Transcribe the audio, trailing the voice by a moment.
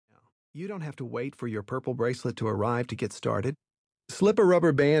You don't have to wait for your purple bracelet to arrive to get started. Slip a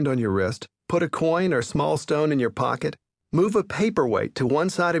rubber band on your wrist, put a coin or small stone in your pocket, move a paperweight to one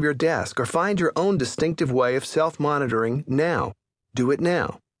side of your desk, or find your own distinctive way of self-monitoring now. Do it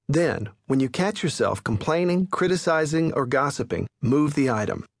now. Then, when you catch yourself complaining, criticizing, or gossiping, move the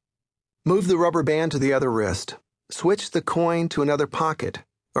item. Move the rubber band to the other wrist. Switch the coin to another pocket,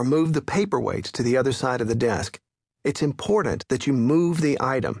 or move the paperweight to the other side of the desk. It's important that you move the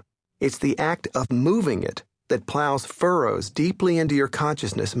item. It's the act of moving it that plows furrows deeply into your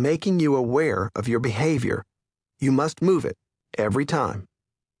consciousness, making you aware of your behavior. You must move it every time.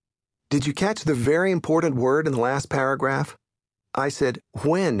 Did you catch the very important word in the last paragraph? I said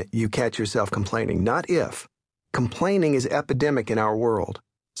when you catch yourself complaining, not if. Complaining is epidemic in our world,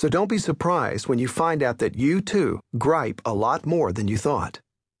 so don't be surprised when you find out that you too gripe a lot more than you thought.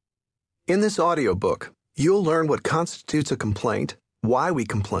 In this audiobook, you'll learn what constitutes a complaint, why we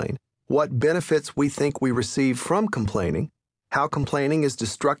complain, what benefits we think we receive from complaining, how complaining is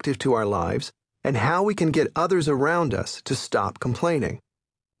destructive to our lives, and how we can get others around us to stop complaining.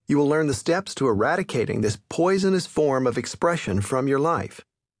 You will learn the steps to eradicating this poisonous form of expression from your life.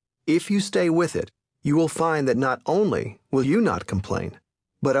 If you stay with it, you will find that not only will you not complain,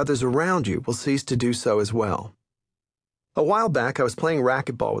 but others around you will cease to do so as well. A while back, I was playing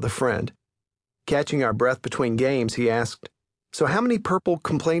racquetball with a friend. Catching our breath between games, he asked, "So how many purple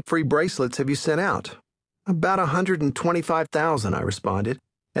complaint-free bracelets have you sent out?" "About 125,000, I responded,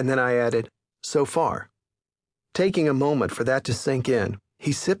 and then I added, "So far." Taking a moment for that to sink in,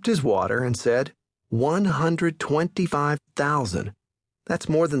 he sipped his water and said, 125,000. That's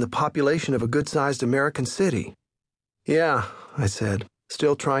more than the population of a good-sized American city. "Yeah," I said,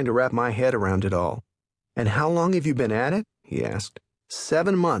 still trying to wrap my head around it all. "And how long have you been at it?" he asked.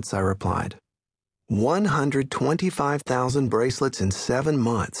 7 months, I replied. 125,000 bracelets in 7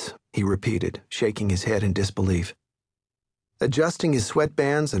 months, he repeated, shaking his head in disbelief. Adjusting his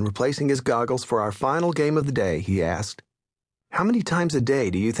sweatbands and replacing his goggles for our final game of the day, he asked, "How many times a day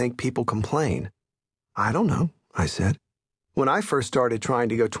do you think people complain?" "I don't know," I said. When I first started trying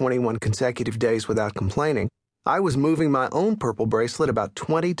to go 21 consecutive days without complaining, I was moving my own purple bracelet about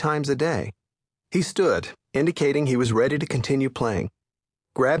 20 times a day. He stood, indicating he was ready to continue playing.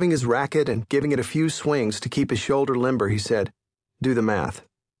 Grabbing his racket and giving it a few swings to keep his shoulder limber, he said, "Do the math."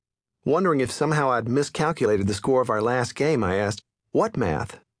 Wondering if somehow I'd miscalculated the score of our last game, I asked, "What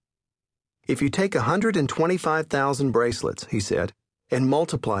math?" "If you take 125,000 bracelets," he said, "and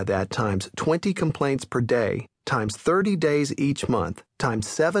multiply that times 20 complaints per day, times 30 days each month, times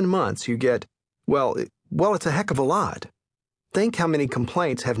 7 months, you get, well, it's a heck of a lot. Think how many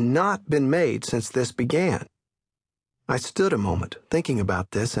complaints have not been made since this began." I stood a moment, thinking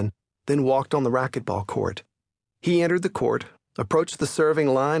about this, and then walked on the racquetball court. He entered the court, approached the serving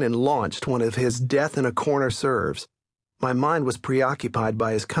line, and launched one of his death-in-a-corner serves. My mind was preoccupied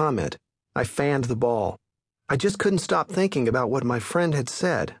by his comment. I fanned the ball. I just couldn't stop thinking about what my friend had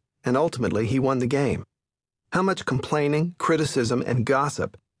said, and ultimately he won the game. How much complaining, criticism, and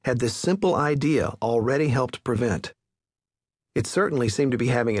gossip had this simple idea already helped prevent? It certainly seemed to be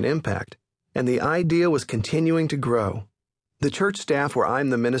having an impact, and the idea was continuing to grow. The church staff where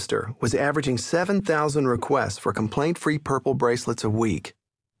I'm the minister was averaging 7,000 requests for complaint-free purple bracelets a week.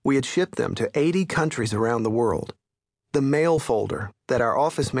 We had shipped them to 80 countries around the world. The mail folder that our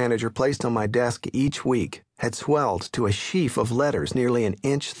office manager placed on my desk each week had swelled to a sheaf of letters nearly an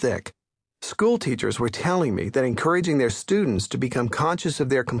inch thick. School teachers were telling me that encouraging their students to become conscious of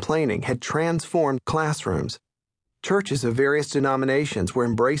their complaining had transformed classrooms. Churches of various denominations were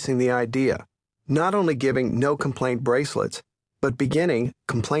embracing the idea, not only giving no-complaint bracelets, but beginning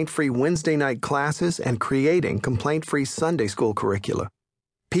complaint-free Wednesday night classes and creating complaint-free Sunday school curricula.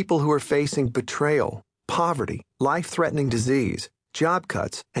 People who were facing betrayal, poverty, life-threatening disease, job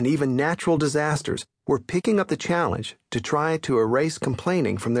cuts, and even natural disasters were picking up the challenge to try to erase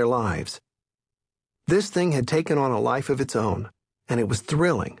complaining from their lives. This thing had taken on a life of its own, and it was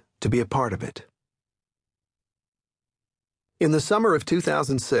thrilling to be a part of it. In the summer of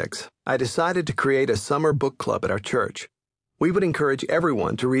 2006, I decided to create a summer book club at our church. We would encourage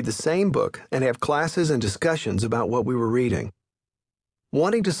everyone to read the same book and have classes and discussions about what we were reading.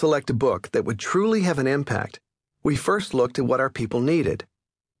 Wanting to select a book that would truly have an impact, we first looked at what our people needed.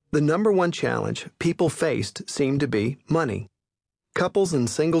 The number one challenge people faced seemed to be money. Couples and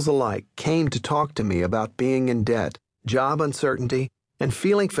singles alike came to talk to me about being in debt, job uncertainty, and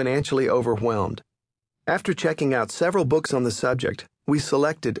feeling financially overwhelmed. After checking out several books on the subject, we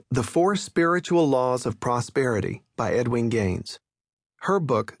selected The 4 Spiritual Laws of Prosperity by Edwin Gaines. Her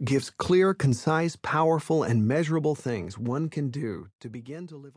book gives clear, concise, powerful, and measurable things one can do to begin to live